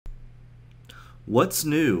What's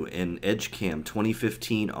new in Edgecam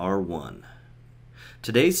 2015 R1?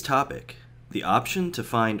 Today's topic, the option to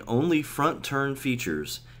find only front turn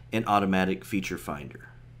features in Automatic Feature Finder.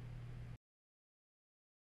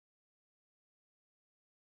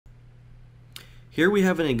 Here we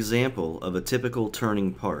have an example of a typical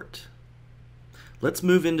turning part. Let's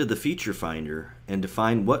move into the Feature Finder and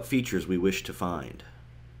define what features we wish to find.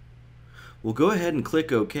 We'll go ahead and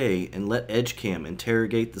click OK and let Edgecam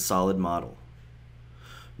interrogate the solid model.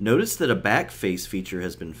 Notice that a back face feature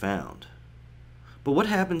has been found. But what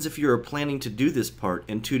happens if you are planning to do this part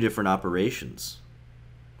in two different operations?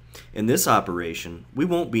 In this operation, we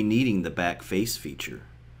won't be needing the back face feature.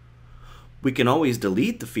 We can always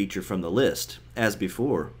delete the feature from the list, as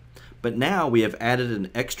before, but now we have added an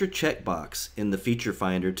extra checkbox in the Feature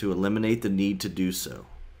Finder to eliminate the need to do so.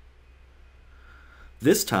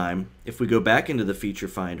 This time, if we go back into the Feature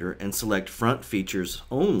Finder and select Front Features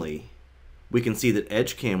Only, we can see that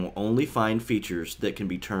Edgecam will only find features that can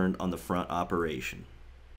be turned on the front operation.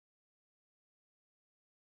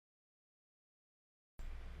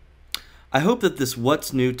 I hope that this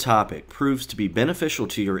What's New topic proves to be beneficial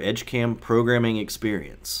to your Edgecam programming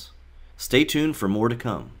experience. Stay tuned for more to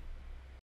come.